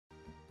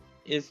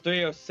is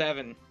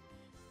 3:07.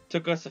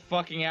 Took us a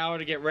fucking hour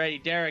to get ready.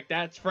 Derek,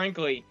 that's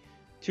frankly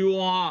too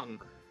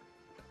long.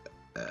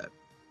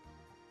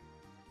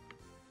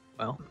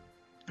 Well.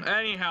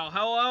 Anyhow,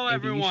 hello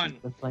everyone. You should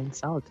have been playing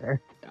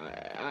solitaire.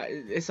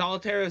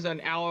 Solitaire is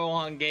an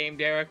hour-long game,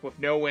 Derek, with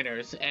no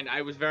winners, and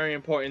I was very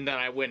important that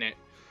I win it.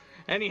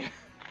 Anyhow,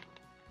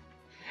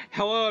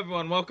 hello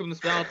everyone, welcome to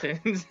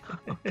Speletons.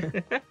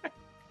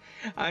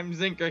 I'm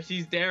Zinker,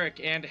 she's Derek,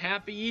 and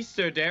happy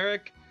Easter,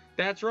 Derek.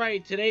 That's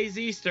right, today's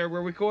Easter.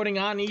 We're recording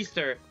on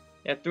Easter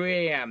at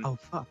 3 a.m. Oh,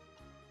 fuck.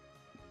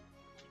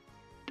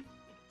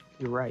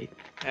 You're right.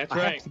 That's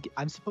right.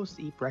 I'm supposed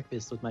to eat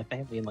breakfast with my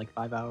family in like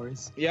 5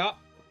 hours. Yep.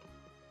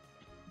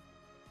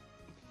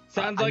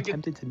 I'm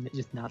tempted to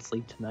just not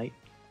sleep tonight.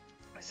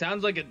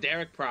 Sounds like a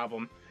Derek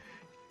problem.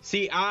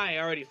 See, I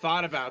already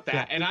thought about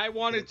that, and I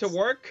wanted to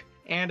work,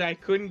 and I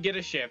couldn't get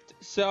a shift.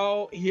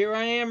 So here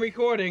I am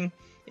recording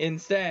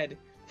instead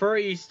for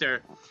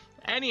Easter.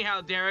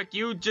 Anyhow, Derek,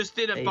 you just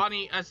did a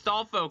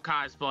Astolfo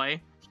cosplay.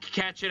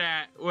 Catch it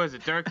at, what is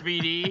it, Dirk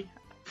VD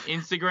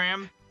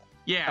Instagram?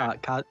 Yeah.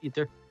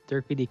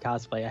 Dirk VD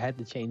cosplay. I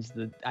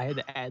had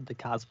to add the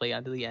cosplay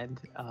onto the end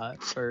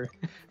for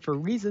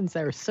reasons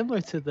that are similar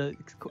to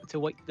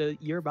what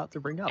you're about to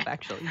bring up,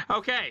 actually.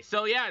 Okay,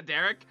 so yeah,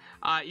 Derek,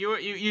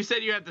 you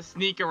said you had to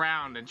sneak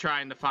around and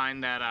trying to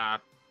find that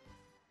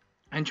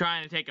and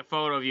trying to take a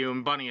photo of you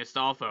and Bunny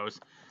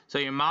Astolfo's, so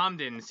your mom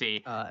didn't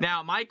see.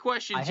 Now, my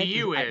question to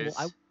you is.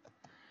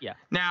 Yeah.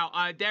 Now,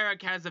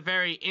 Derek has a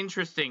very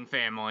interesting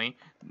family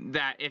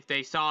that if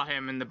they saw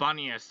him in the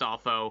Bunny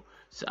Astolfo,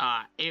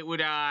 it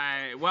would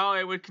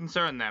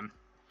concern them.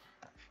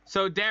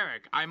 So,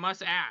 Derek, I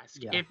must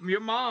ask, if your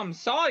mom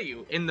saw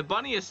you in the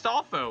Bunny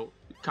Astolfo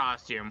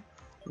costume,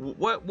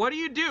 what do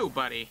you do,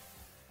 buddy?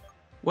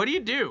 What do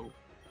you do?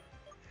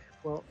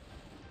 Well,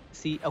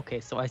 see, okay,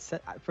 so I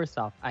said, first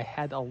off, I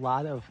had a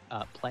lot of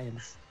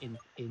plans in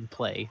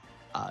play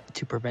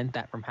to prevent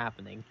that from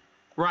happening.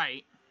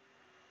 Right.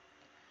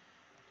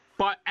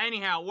 But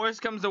anyhow,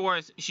 worst comes to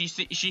worst, she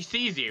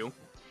sees you,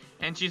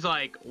 and she's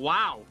like,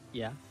 "Wow,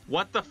 yeah,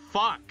 what the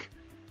fuck?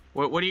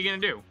 What are you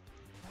gonna do?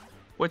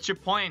 What's your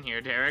plan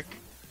here, Derek?"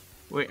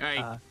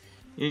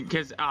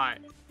 Because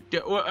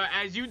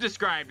as you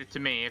described it to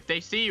me, if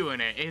they see you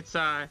in it, it's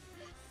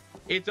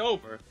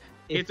over.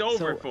 It's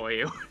over for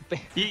you.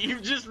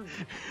 You just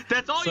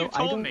that's all you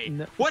told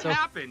me. What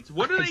happens?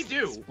 What do they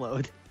do?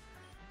 Explode.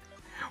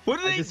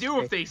 What do they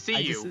do if they see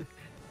you?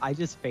 I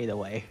just fade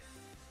away.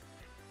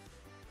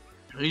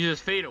 You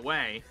just fade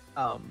away.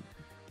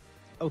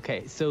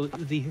 Okay, so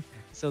the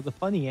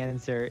funny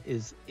answer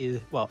is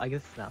well, I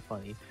guess it's not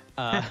funny.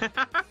 I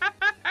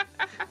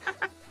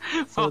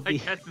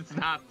guess it's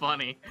not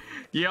funny.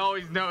 You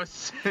always know.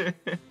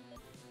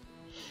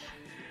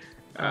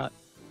 I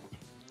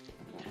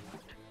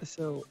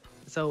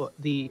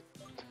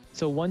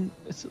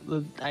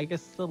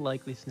guess the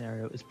likely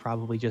scenario is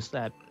probably just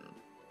that.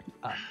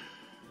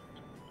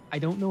 I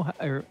don't know how,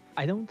 or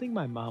I don't think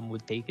my mom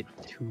would take it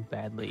too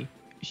badly.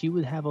 She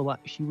would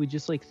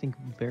just like think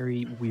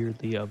very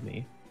weirdly of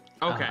me.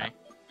 Okay.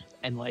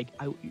 And like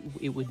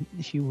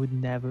she would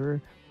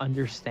never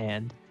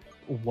understand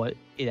what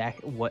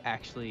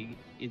actually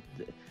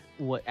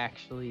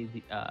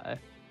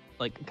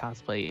like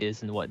cosplay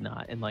is and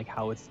whatnot, and like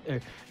how it's.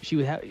 She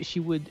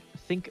would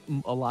think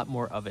a lot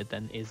more of it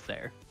than is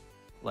there.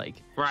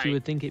 Like she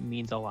would think it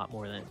means a lot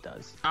more than it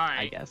does. All right.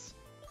 I guess.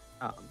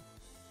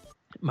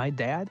 My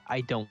dad,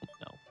 I don't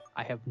know.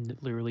 I have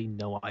literally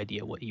no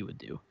idea what he would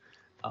do.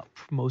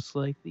 Most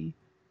likely,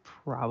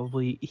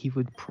 he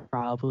would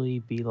probably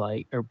be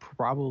like, or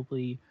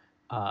probably,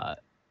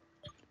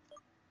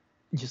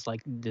 just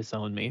like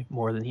disown me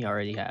more than he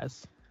already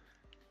has.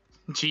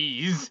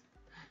 Jeez.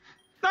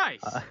 Nice.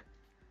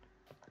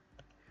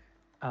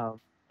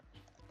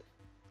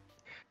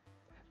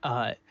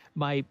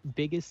 My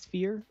biggest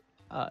fear,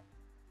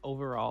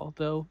 overall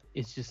though,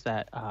 is just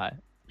that,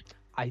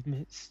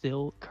 I'm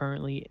still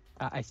currently,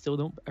 I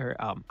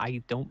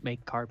don't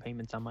make car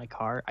payments on my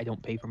car. I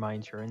don't pay for my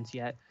insurance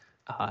yet.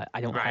 I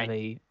don't have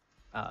a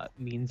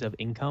means of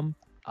income.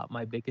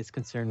 My biggest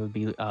concern would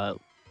be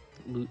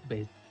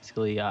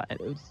basically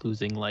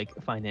losing like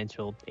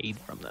financial aid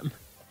from them.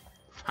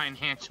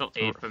 Financial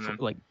aid from them,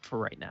 like for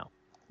right now.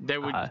 They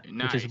would, nice.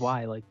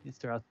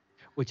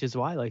 Which is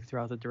why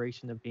throughout the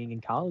duration of being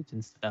in college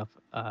and stuff,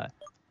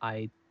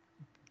 I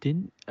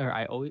didn't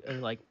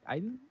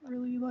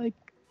really like.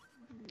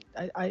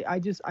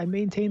 I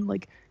maintained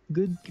like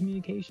good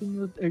communication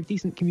with, or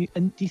decent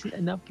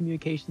enough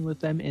communication with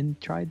them, and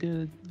tried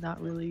to not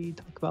really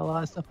talk about a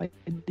lot of stuff I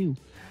do.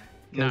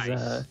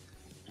 Because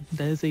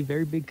that is a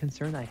very big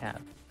concern I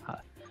have.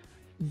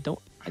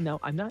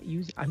 I'm not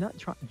using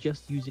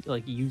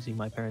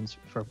my parents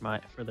for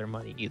their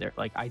money either.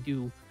 Like I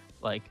do,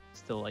 I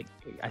still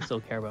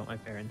care about my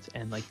parents,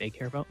 and like they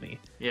care about me.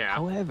 Yeah.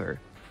 However,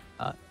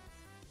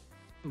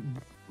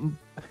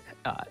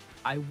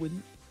 I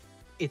wouldn't.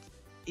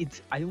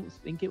 I don't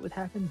think it would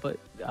happen, but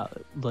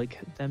like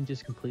them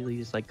just completely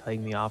just like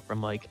cutting me off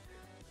from like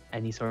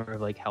any sort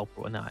of like help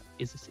or whatnot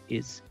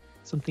is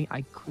something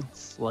I could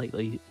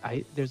slightly.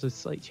 There's a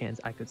slight chance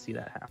I could see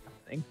that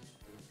happening.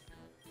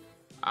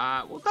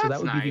 Well, that's So that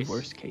would nice. be the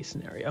worst case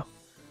scenario.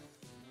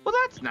 Well,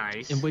 that's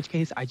nice. In which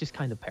case, I just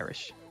kind of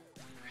perish.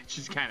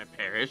 Just kind of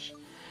perish.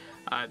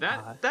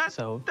 That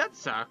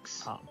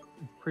sucks.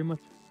 Pretty much.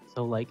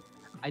 So like,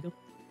 I don't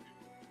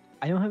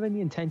have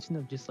any intention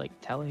of just like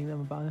telling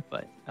them about it,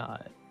 but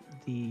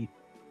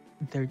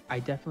I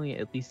definitely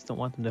at least don't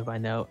want them to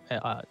find out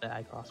that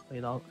I cosplay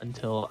at all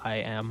until I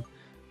am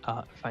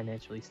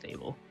financially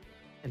stable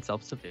and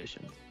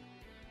self-sufficient.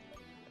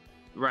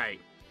 Right.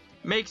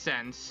 Makes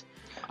sense.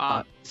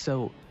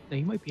 So now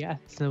you might be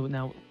asked. So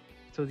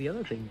the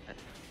other thing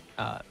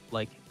that,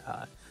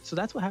 so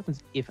that's what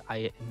happens if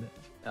I am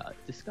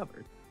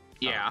discovered.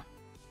 Yeah.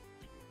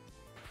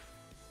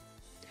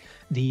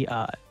 The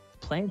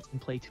plans in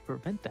play to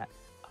prevent that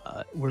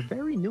were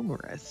very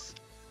numerous.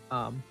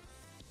 So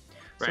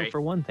Right.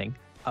 for one thing,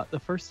 the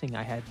first thing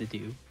I had to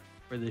do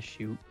for this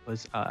shoot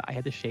was I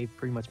had to shave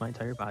pretty much my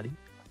entire body.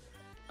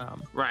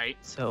 Right.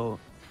 So.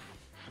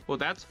 Well,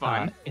 that's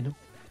fun.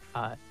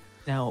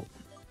 Now,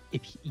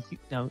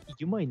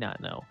 you might not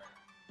know,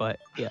 but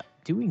yeah,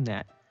 doing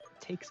that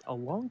takes a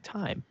long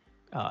time.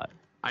 I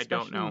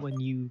don't know. Especially when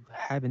you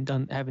haven't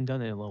done it in a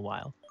little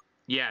while.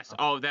 Yes.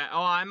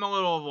 I'm a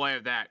little aware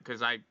of that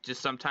because I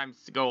just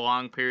sometimes go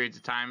long periods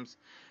of times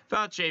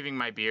without shaving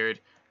my beard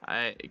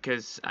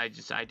because I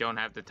don't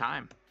have the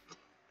time.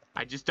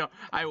 I just don't.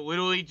 I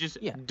literally just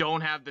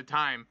don't have the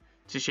time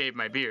to shave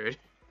my beard.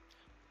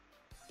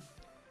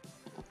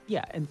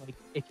 Yeah, and like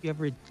if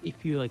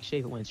you like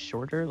shave it when it's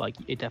shorter, like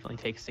it definitely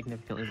takes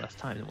significantly less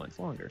time than when it's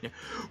longer. Yeah.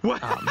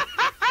 What?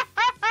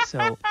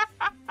 So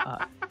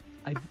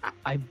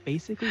I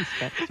basically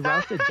spent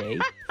throughout the day.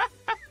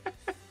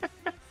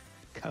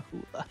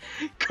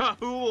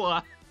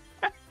 Kahula.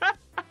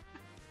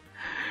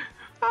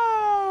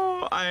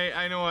 Oh,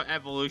 I know what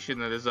evolution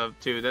that is of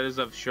too. That is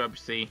of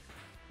Shrubsea,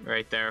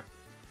 right there.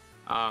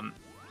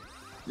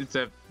 It's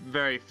a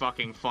very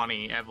fucking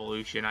funny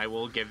evolution. I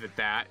will give it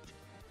that.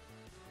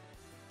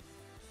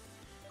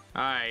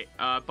 All right,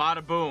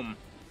 bada boom.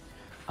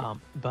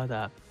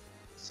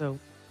 So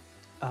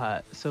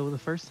the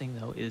first thing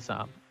though is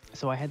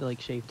so I had to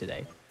like shave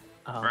today.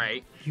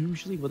 Right.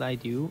 Usually what I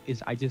do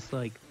is I just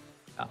like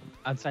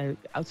outside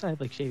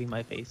of like shaving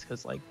my face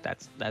because like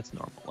that's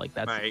normal. Like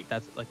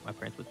that's like my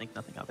parents would think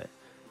nothing of it.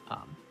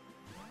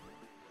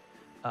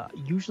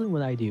 Usually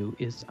what I do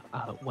is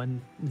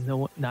when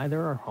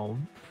neither are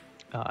home,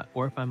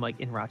 or if I'm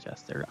like in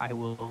Rochester, I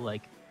will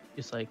like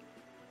just like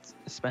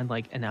spend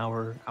like an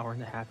hour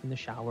and a half in the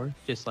shower,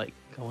 just like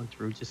going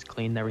through, just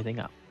cleaning everything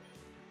up.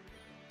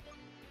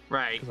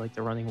 Right. Because like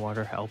the running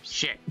water helps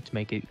to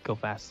make it go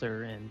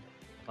faster, and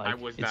like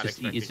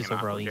it's just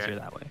overall easier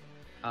that way.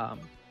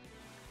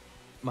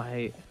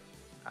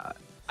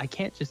 I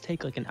can't just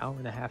take like an hour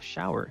and a half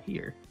shower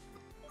here.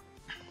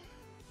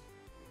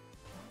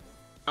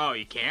 Oh,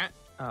 you can't?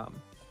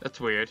 That's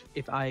weird.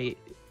 If I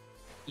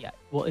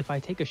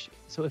take a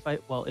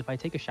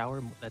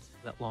shower that's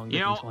that longer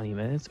than 20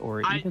 minutes,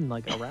 or even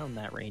like around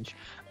that range,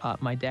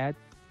 my dad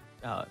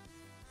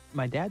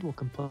will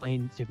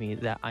complain to me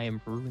that I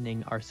am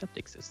ruining our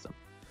septic system,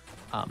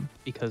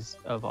 because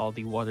of all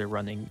the water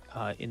running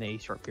in a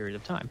short period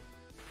of time.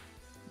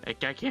 I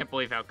can't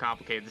believe how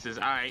complicated this is.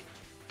 All right,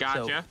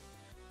 gotcha.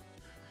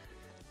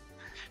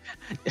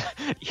 So,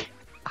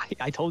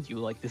 I told you,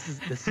 like, this is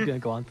gonna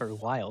go on for a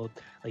while.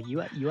 Like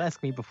you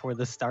asked me before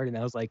this started,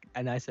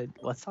 and I said,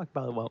 let's talk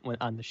about what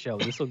went on the show.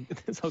 This will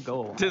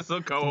go a while. This will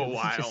go a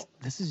while.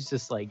 This is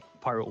just like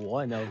part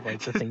one of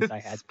like the things I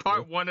had.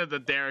 Part one of the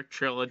Derek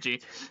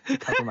trilogy. To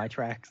cover my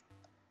tracks.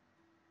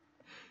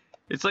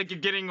 It's like you're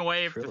getting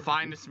away with the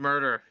finest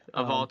murder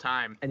of all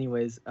time.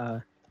 Anyways,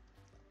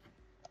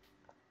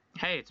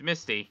 hey, it's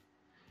Misty,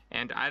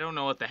 and I don't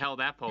know what the hell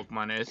that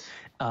Pokemon is.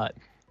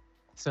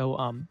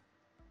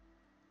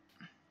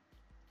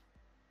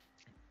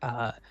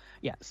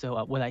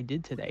 So what I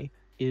did today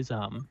is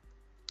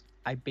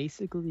I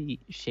basically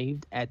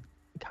shaved at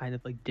kind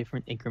of like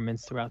different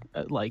increments throughout,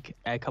 like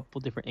a couple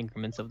different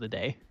increments of the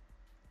day.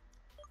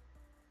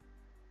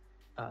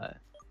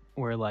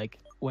 Where like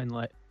when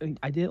like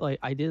I did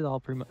it all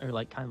pretty much, or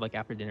like kind of like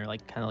after dinner,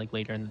 like kind of like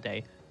later in the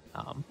day,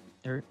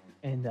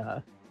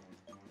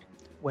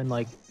 when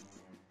like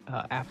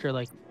after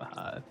like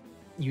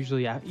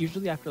usually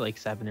after like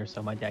 7 or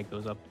so, my dad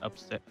goes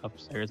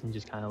upstairs and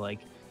just kind of like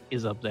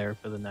is up there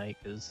for the night,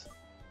 because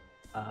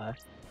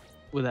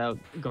without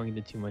going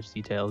into too much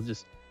detail,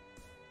 just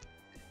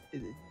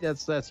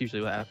that's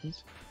usually what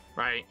happens.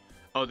 Right.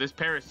 Oh, this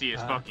Parsec is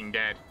fucking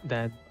dead.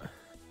 That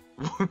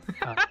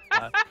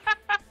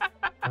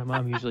my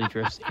mom usually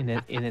drifts in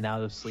and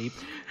out of sleep.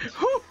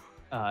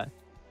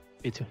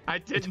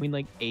 Between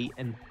like 8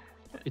 and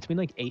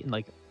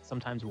like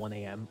sometimes 1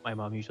 a.m. my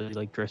mom usually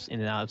like drifts in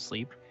and out of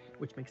sleep,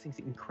 which makes things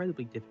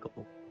incredibly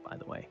difficult, by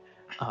the way,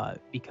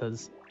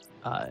 because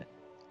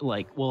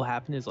like what'll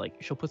happen is like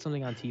she'll put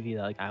something on TV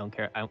that like I don't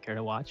care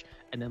to watch,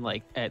 and then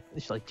like at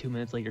 2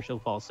 minutes later she'll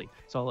fall asleep.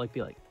 So I'll like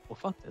be like, well,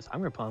 fuck this. I'm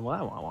gonna put on what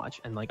I want to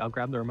watch, and like I'll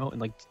grab the remote and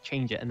like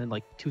change it, and then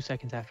like 2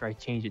 seconds after I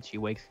change it, she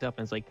wakes up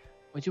and is like,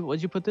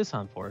 what'd you put this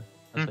on for?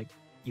 I was like,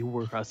 you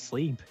were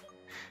asleep.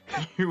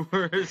 You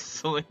were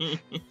asleep.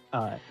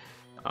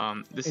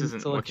 This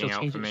isn't so, like, working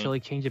out for me. She'll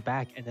like change it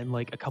back, and then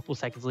like a couple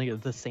seconds later,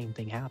 the same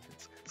thing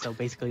happens. So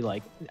basically,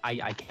 like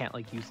I can't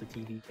like use the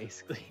TV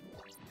basically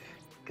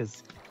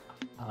because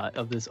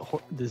of this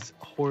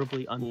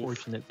horribly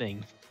unfortunate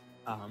thing.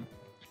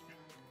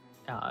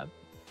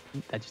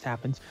 That just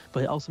happens,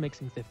 but it also makes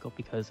things difficult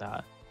because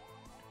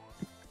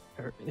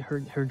her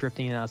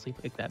drifting in and out of sleep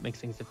like that makes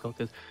things difficult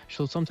because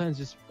she'll sometimes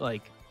just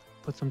like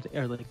put something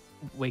or like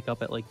wake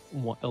up at like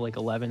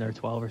 11 or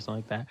 12 or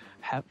something like that,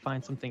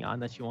 find something on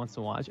that she wants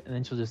to watch, and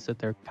then she'll just sit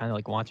there kind of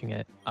like watching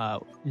it,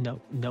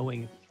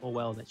 knowing full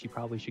well that she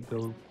probably should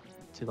go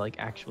to like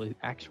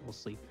actual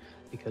sleep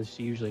because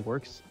she usually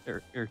works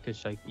or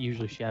because like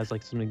usually she has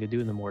like something to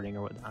do in the morning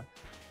or whatnot.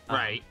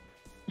 Right.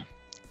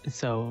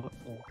 So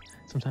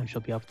sometimes she'll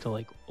be up to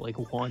like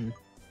 1,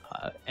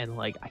 and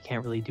like I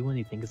can't really do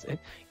anything because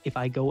if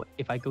I go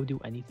do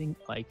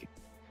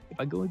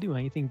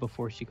anything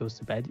before she goes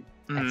to bed,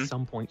 at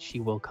some point she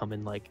will come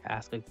and like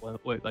ask like what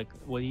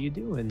are you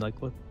doing,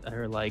 like what,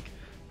 or like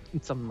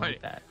something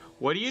like that.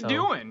 What are you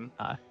doing?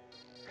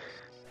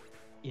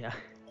 Yeah.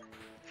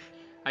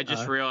 I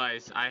just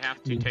realized I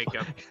have to take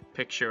a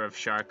picture of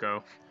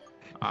Sharko.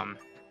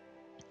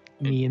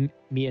 Me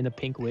in a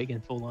pink wig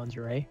and full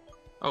lingerie.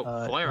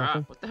 Oh, flare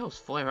up! What the hell's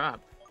flare up?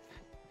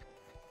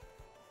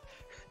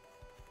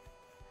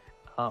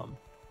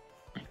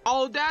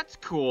 Oh, that's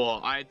cool.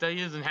 I thought he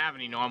doesn't have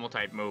any normal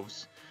type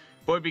moves,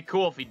 but it'd be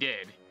cool if he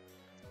did.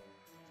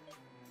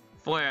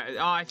 Flare.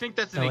 Oh, I think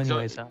that's an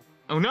exotic.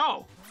 Oh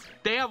no,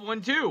 they have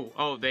one too.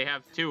 Oh, they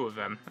have 2 of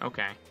them.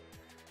 Okay.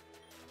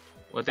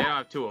 Well, they don't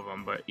have 2 of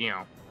them, but you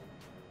know.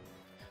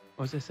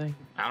 What was I saying?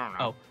 I don't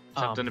know.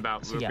 Something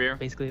about root yeah, beer.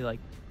 Basically,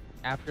 like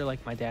after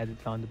like my dad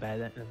had gone to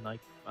bed and like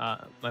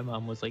my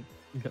mom was like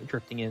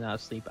drifting in and out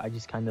of sleep, I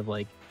just kind of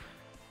like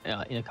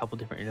in a couple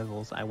different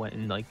intervals I went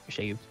and like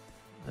shaved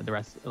the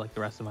rest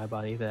of my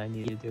body that I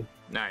needed to.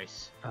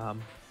 Nice.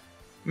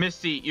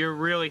 Misty, you're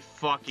really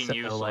fucking so,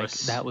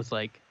 useless. Like that was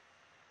like.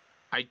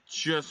 I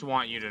just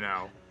want you to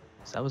know.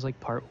 So that was like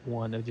part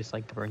 1 of just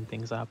like to burn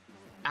things up.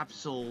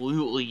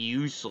 Absolutely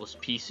useless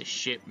piece of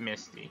shit,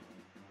 Misty.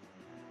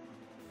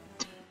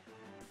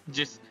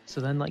 Just. So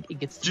then like it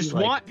gets. Just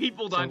want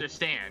people to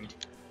understand.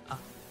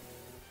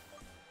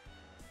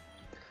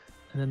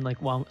 And then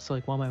like while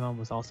my mom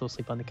was also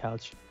asleep on the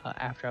couch,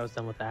 after I was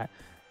done with that,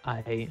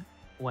 I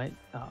went.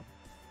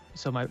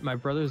 So my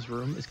brother's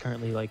room is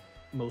currently like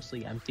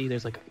mostly empty.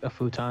 There's like a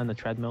futon, a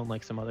treadmill, and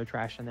like some other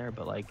trash in there.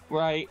 But like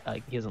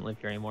like he doesn't live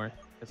here anymore.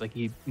 It's like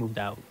he moved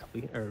out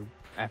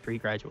after he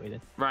graduated.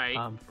 Right.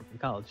 From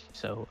college.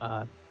 So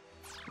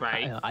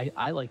right.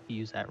 I like to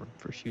use that room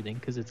for shooting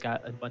because it's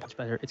got much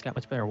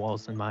better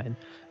walls than mine.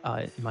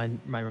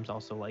 My room's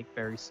also like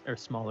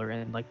smaller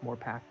and like more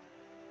packed.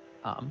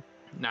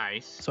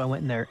 Nice. So I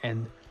went in there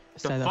and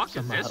set up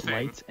some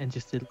lights and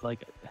just did a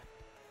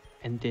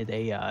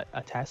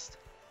test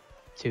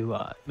to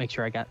make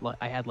sure I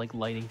had like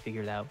lighting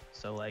figured out.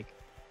 So like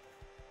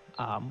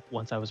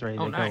once I was ready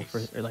to go for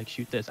or like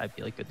shoot this, I'd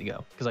be like good to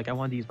go because like I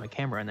wanted to use my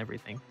camera and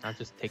everything, not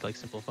just take like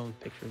simple phone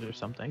pictures or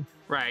something.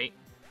 Right.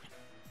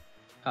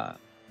 So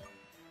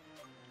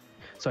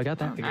I got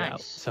that figured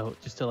out. So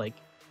just to like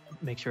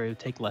make sure it would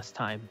take less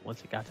time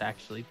once it got to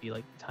actually be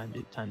like time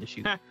to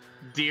shoot.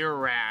 Deer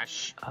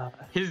Rash.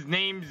 His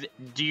name's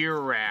Deer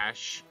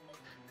Rash.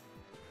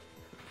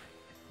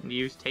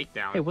 Use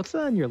takedown. Hey, what's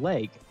that on your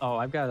leg? Oh,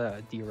 I've got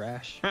a deer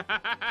rash.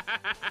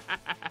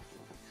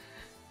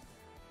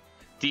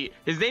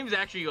 His name's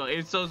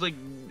actually so it's like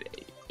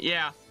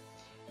yeah.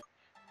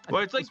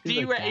 Well, it's like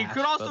D rash. You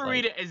could also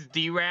read it as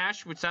D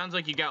rash, which sounds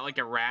like you got like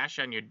a rash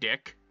on your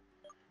dick.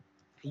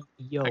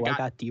 Yo, I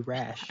got D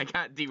rash. I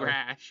got D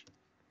rash.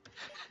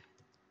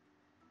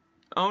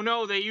 Oh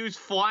no, they use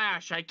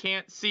flash. I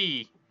can't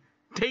see.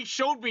 They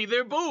showed me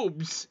their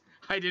boobs.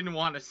 I didn't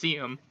want to see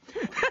them.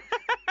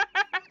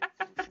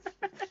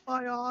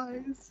 My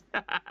eyes.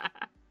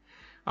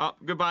 Oh,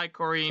 goodbye,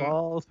 Corrine.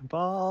 Bald.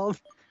 Bald.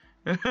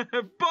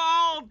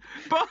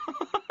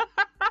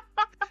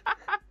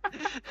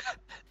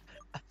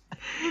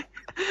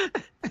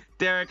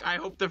 Derek, I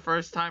hope the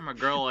first time a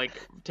girl like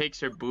takes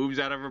her boobs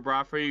out of her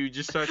bra for you, you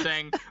just start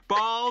saying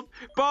bald.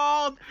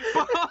 I'll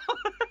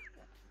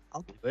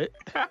do it.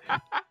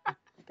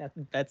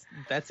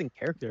 That's in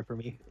character for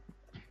me.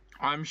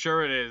 I'm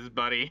sure it is,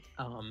 buddy.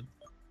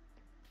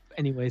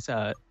 Anyways,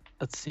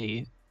 let's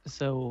see.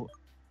 So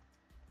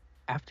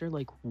after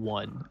like a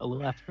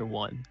little after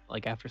 1,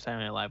 like after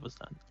Saturday Night Live was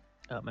done,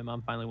 my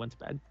mom finally went to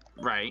bed.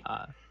 Right.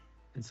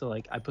 And so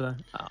like I put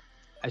on,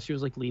 as she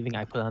was like leaving,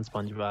 I put on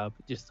SpongeBob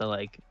just to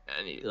like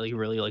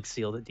really like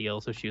seal the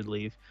deal so she would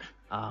leave.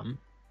 I'm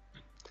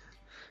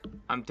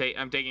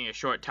taking a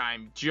short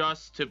time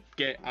just to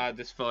get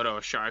this photo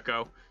of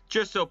Sharko,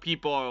 just so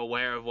people are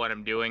aware of what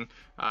I'm doing.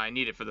 I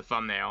need it for the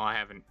thumbnail. I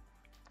haven't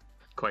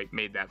quite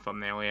made that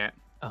thumbnail yet.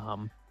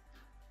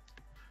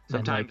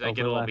 Sometimes like, I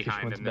get a little after she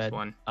behind went in to this bed,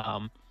 one.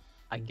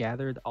 I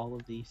gathered all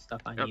of the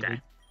stuff I Okay.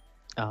 needed.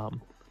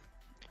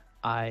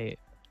 I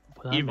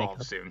put on Evolve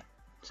makeup. soon.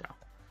 So.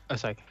 Oh,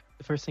 sorry.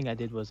 The first thing I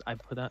did was I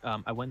put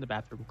on, I went in the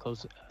bathroom,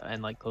 closed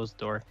the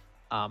door,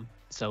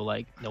 so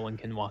like no one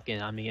can walk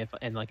in on me if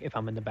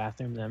I'm in the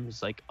bathroom, then I'm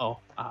just like, oh,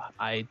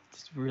 I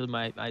just ruined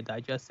my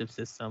digestive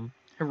system.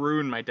 I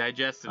ruined my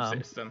digestive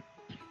system.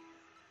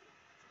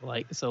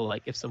 Like, so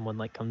like if someone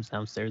like comes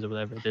downstairs or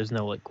whatever, there's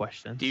no like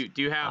questions. Do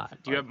you have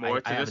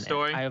more to the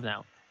story? I have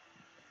now.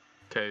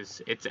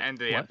 Because it's the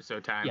end of the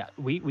episode time. Yeah,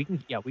 we can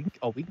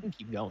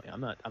keep going.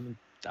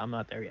 I'm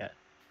not there yet.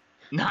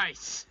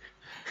 Nice.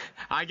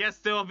 I guess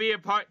there'll be a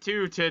part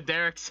 2 to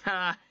Derek's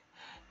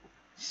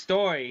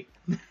story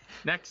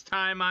next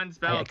time on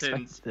Speletons. I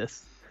expect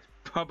this.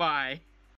 Bye-bye.